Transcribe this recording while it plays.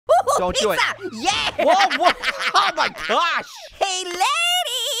Don't do it. Yeah. Whoa, whoa. Oh my gosh. Hey, lady.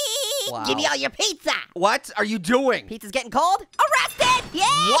 Wow. Give me all your pizza. What are you doing? Pizza's getting cold. Arrested. Yeah.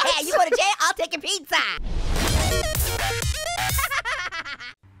 What? You go to jail. I'll take your pizza.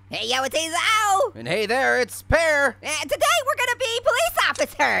 Hey, yo, it's Izzo. And hey there, it's Pear. And today we're gonna be police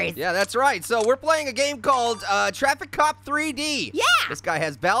officers. Yeah, that's right. So we're playing a game called Traffic Cop 3D. Yeah. This guy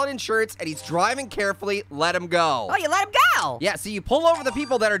has valid insurance and he's driving carefully. Let him go. Oh, you let him go. Yeah, so you pull over the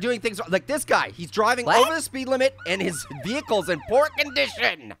people that are doing things like this guy. He's driving What? over the speed limit and his vehicle's in poor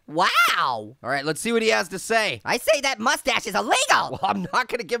condition. Wow. All right, let's see what he has to say. I say that mustache is illegal. Well, I'm not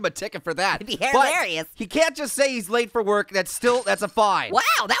going to give him a ticket for that. It'd be But hilarious. he can't just say he's late for work. That's a fine. Wow,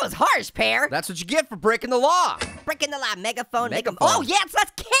 that was harsh, Pear. That's what you get for breaking the law. Breaking the law, megaphone. Megaphone. Oh, yes,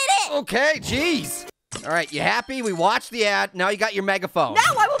 let's get it. Okay, jeez. All right, you happy? We watched the ad. Now you got your megaphone. No,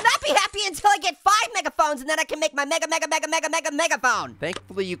 I will not be happy until I get 5 megaphones, and then I can make my megaphone.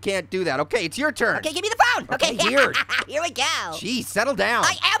 Thankfully, you can't do that. Okay, it's your turn. Okay, give me the phone. Okay, here. Here we go. Jeez, settle down.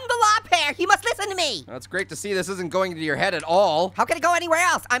 I am the law, Pear. You must listen to me. Well, it's great to see this isn't going into your head at all. How can it go anywhere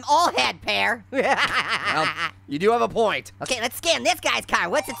else? I'm all head, Pear. Well, you do have a point. Okay, let's scan this guy's car.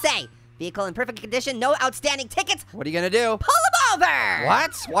 What's it say? Vehicle in perfect condition, no outstanding tickets. What are you gonna do? Pull him over.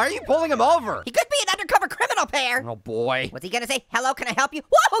 What? Why are you pulling him over? He could be an undercover criminal, Pear. Oh, boy. What's he gonna say? Hello, can I help you?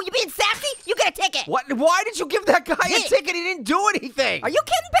 Whoa, you being sassy? You get a ticket. What? Why did you give that guy a Yeah. ticket? He didn't do anything. Are you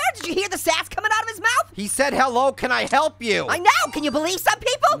kidding, Pear? Did you hear the sass coming out of his mouth? He said, hello, can I help you? I know. Can you believe some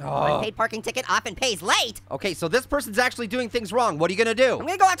people? Oh. Unpaid parking ticket often pays late. Okay, so this person's actually doing things wrong. What are you gonna do? I'm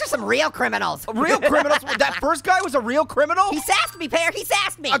gonna go after some real criminals. Real criminals? That first guy was a real criminal? He sassed me, Pear. He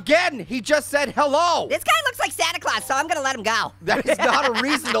sassed me. Again, he just said hello. This guy looks like Santa Claus, so I'm gonna let him go. That is not a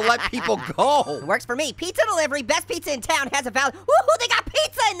reason to let people go. Works for me. Pizza delivery, best pizza in town, has a valid. Woohoo! They got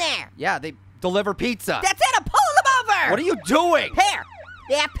pizza in there. Yeah, they deliver pizza. That's it. I'm pulling them over. What are you doing? Pear,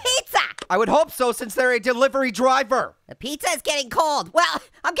 they have pizza. I would hope so, since they're a delivery driver. The pizza is getting cold. Well,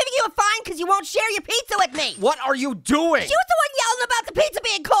 I'm giving you a fine because you won't share your pizza with me. What are you doing? She was the one yelling about the pizza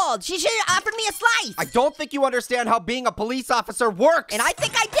being cold. She should have offered me a slice. I don't think you understand how being a police officer works. And I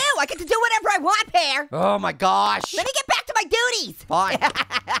think I do. I get to do whatever I want, Pear. Oh my gosh. Let me get back to my duties.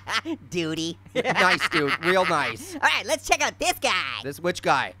 Fine. Duty. Nice, dude. Real nice. All right, let's check out this guy. Which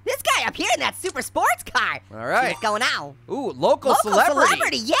guy? This guy up here in that super sports car. All right. See what's going on? Ooh, local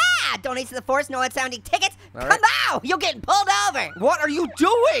celebrity. Yeah. Donate to the force, no outstanding tickets. All Come right. out. You're getting pulled over. What are you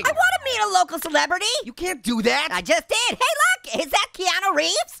doing? I want to meet a local celebrity. You can't do that. I just did. Hey, look. Is that Keanu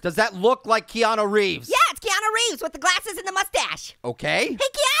Reeves? Does that look like Keanu Reeves? Yeah, it's Keanu Reeves with the glasses and the mustache. Okay. Hey,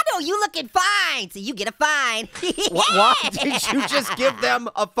 Keanu, you looking fine, so you get a fine. Why did you just give them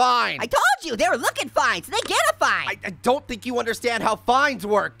a fine? I told you, they were looking fine, so they get a fine. I don't think you understand how fines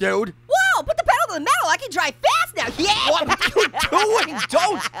work, dude. Whoa, put the pedal to the metal. I can drive fast now. Yeah. What are you doing?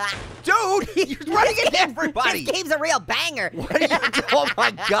 Don't. Dude, you're running into everybody. This game's a real banger. What are you doing? Oh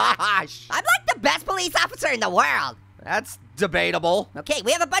my gosh. I'm like the best police officer in the world. That's debatable. Okay,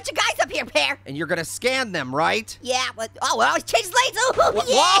 we have a bunch of guys up here, Pear. And you're gonna scan them, right? Yeah, but, oh, well, he's changed lanes. Ooh,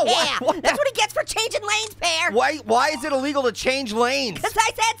 Whoa, yeah. what That's what he gets for changing lanes, Pear. Why is it illegal to change lanes? Because I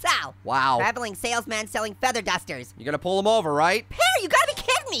said so. Wow. Traveling salesman selling feather dusters. You're gonna pull them over, right? Pear, you gotta be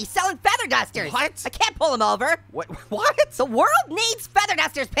kidding me. He's selling feather dusters. What? I can't pull him over. What? The world needs feather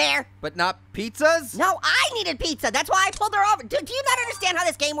dusters, Pear. But not pizzas? No, I needed pizza. That's why I pulled her over. Do you not understand how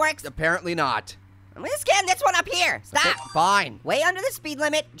this game works? Apparently not. I'm gonna scan this one up here. Stop. Okay, fine. Way under the speed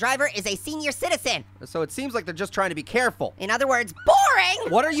limit. Driver is a senior citizen. So it seems like they're just trying to be careful. In other words, boring.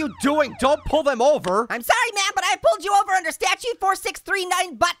 What are you doing? Don't pull them over. I'm sorry, man, but I pulled you over under statute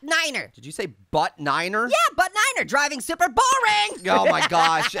 4639 butt niner. Did you say butt niner? Yeah, butt niner. Driving super boring. Oh my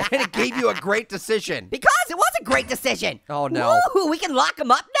gosh. And it gave you a great decision. Because it was a great decision. Oh no. Woo, we can lock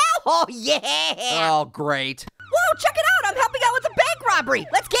him up now? Oh, yeah. Oh, great. Whoa, check it out. I'm helping out with a bank robbery.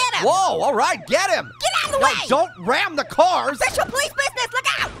 Let's get him. Whoa, all right, get him. Get out of the No, way. don't ram the cars. Special police business. Look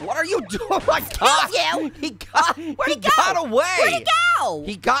out. What are you doing? Oh my gosh. you. He got, Where'd he he go? got away. Where'd he go?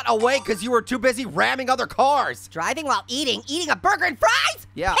 He got away because you were too busy ramming other cars. Driving while eating a burger and fries?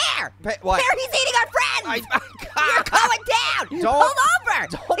 Yeah. Pear. What? Pear, he's eating our friends. You're going down. Don't- Pull over. I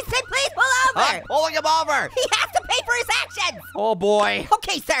said please pull over. I'm pulling him over. He has to pay for his actions. Oh boy.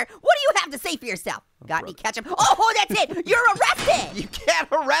 Okay, sir, what do you have to say for yourself? Got any ketchup? Oh, that's it. You're arrested. You can't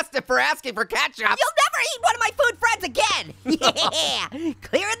arrest him for asking for ketchup. You'll never eat one of my food friends again. Yeah.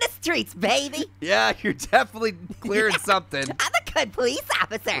 Clearing the streets, baby. Yeah, you're definitely clearing something. I'm a good police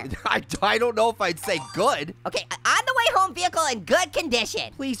officer. I don't know if I'd say good. Okay, on the way home, vehicle in good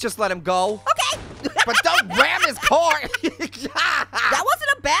condition. Please just let him go. Okay. but don't ram his car. That wasn't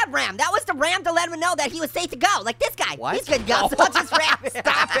a bad ram. That was the ram to let him know that he was safe to go. Like this guy. What? He's good to go, so I'll just ram it.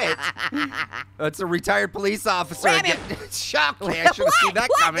 Stop it. That's a retired police officer. Ram him. Shockley, I should have seen that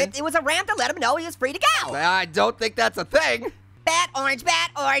What? coming. It was a ram to let him know he was free to go. I don't think that's a thing. Bat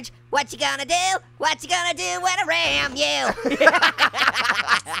orange, what you gonna do? What you gonna do when I ram you?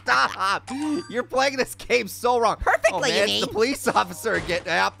 Stop. You're playing this game so wrong. Perfectly, oh, man, you it's mean. the police officer again.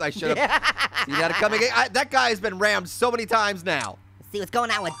 Yep, I should have seen that coming. That guy has been rammed so many times now. See what's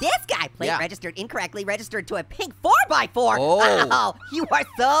going on with this guy. Plate Yeah. registered incorrectly, registered to a pink 4x4. Oh. You are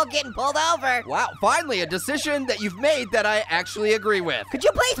so getting pulled over. Wow, finally, a decision that you've made that I actually agree with. Could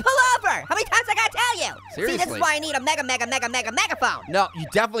you please pull over? How many times I gotta tell you? See, this Seriously. is why I need a megaphone. No, you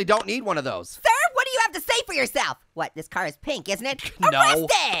definitely don't need one of those. Sir, what do you have to say for yourself? What, this car is pink, isn't it? No.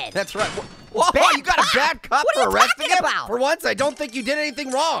 Arrested! That's right. Whoa, Bad you got a cop. bad cop What are for you arresting talking him? about? For once, I don't think you did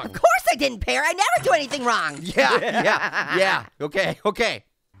anything wrong. Of course I didn't, Pear. I never do anything wrong. Yeah. Okay.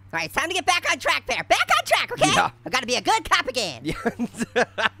 All right, it's time to get back on track, Pear. Back on track, okay? Yeah. I gotta be a good cop again. Yeah.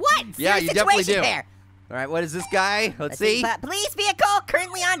 What? Yeah, Serious you definitely situation, do. Pear. All right, what is this guy? Let's see. Police vehicle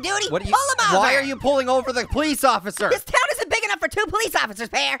currently on duty. What are you, Pull him over. why are you pulling over the police officer? This town isn't big enough for 2 police officers,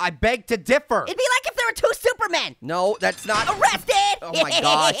 Pear. I beg to differ. It'd be like if there were 2 Supermen. No, that's not. Arrested! Oh my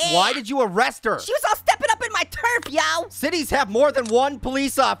gosh, why did you arrest her? She was all stepping up in my turf, yo. Cities have more than one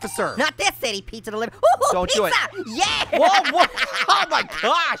police officer. Not this city, pizza delivery. Ooh, Don't do pizza. it. Yeah. Whoa. Oh my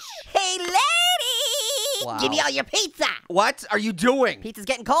gosh. Hey, lady. Wow. Give me all your pizza. What are you doing? Pizza's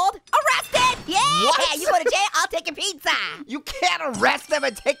getting cold. Arrested. Yeah. What? You go to jail, I'll take your pizza. You can't arrest them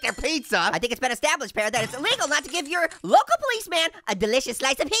and take their pizza. I think it's been established, Pear, that it's illegal not to give your local policeman a delicious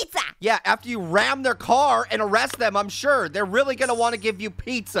slice of pizza. Yeah, after you ram their car and arrest them, I'm sure they're really gonna want to give you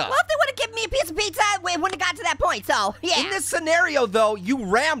pizza. Well, if they would have given me a piece of pizza, we wouldn't have got to that point, so, yeah. In this scenario, though, you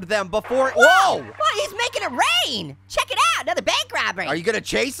rammed them before. Whoa! Well, he's making it rain. Check it out, another bank robbery. Are you gonna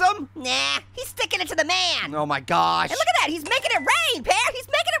chase him? Nah, he's sticking it to the man. Oh my gosh. And look at that, he's making it rain, Pear. He's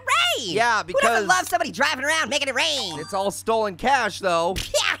making it rain. Yeah, Who because doesn't love somebody driving around making it rain? it's all stolen cash, though.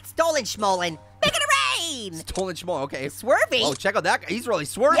 Yeah, stolen schmolen. Making it rain. Stolen schmo. Okay. Swervy. Oh, check out that guy. He's really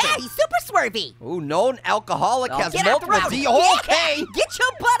swerving. Yeah, he's super swervy. Ooh, known alcoholic has Get out the multiple road. D. Oh, okay. Yeah, get your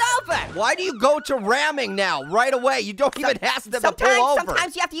butt over. Why do you go to ramming now, right away? You don't even ask them to pull over.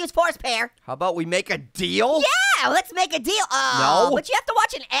 Sometimes you have to use force, Pear. How about we make a deal? Yeah, let's make a deal. Oh, No. but you have to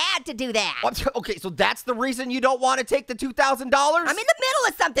watch an ad to do that. What? Okay, so that's the reason you don't want to take the $2,000? I'm in the middle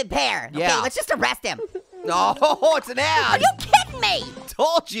of something, Pear. Yeah. Okay, let's just arrest him. No, it's an Are ad. you kidding me?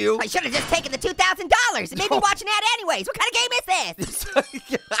 Told you. I should have just taken the $2,000 and made me watch an ad anyways. What kind of game is this?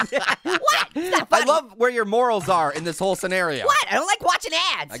 What? It's not I funny. love where your morals are in this whole scenario. What? I don't like watching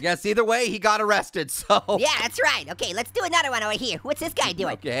ads. I guess either way, he got arrested, so. Yeah, that's right. Okay, let's do another one over here. What's this guy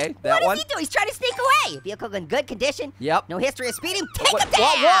doing? Okay, What that does one. he do? He's trying to sneak away. Vehicle in good condition. Yep. No history of speeding. Take What- him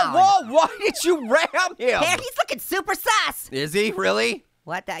down. Whoa, why did you ram him? Pear, he's looking super sus. Is he really?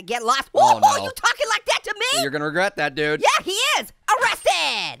 What the? Get lost. Oh, Whoa, no. you talking like that to me? You're gonna regret that, dude. Yeah, he is.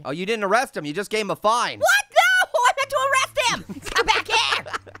 Arrested. Oh, you didn't arrest him. You just gave him a fine. What? No, I meant to arrest him. Come back here.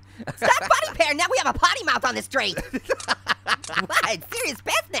 Stop funny, Pear. Now we have a potty mouth on the street. What? Serious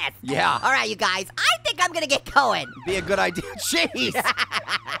business. Yeah. All right, you guys. I think I'm gonna get going. Be a good idea. Jeez.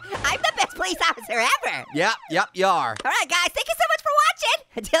 I'm the best police officer ever. Yep, you are. All right, guys. Thank you so much for watching.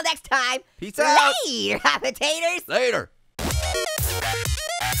 Until next time. Peace out. Later, potatoes. Later.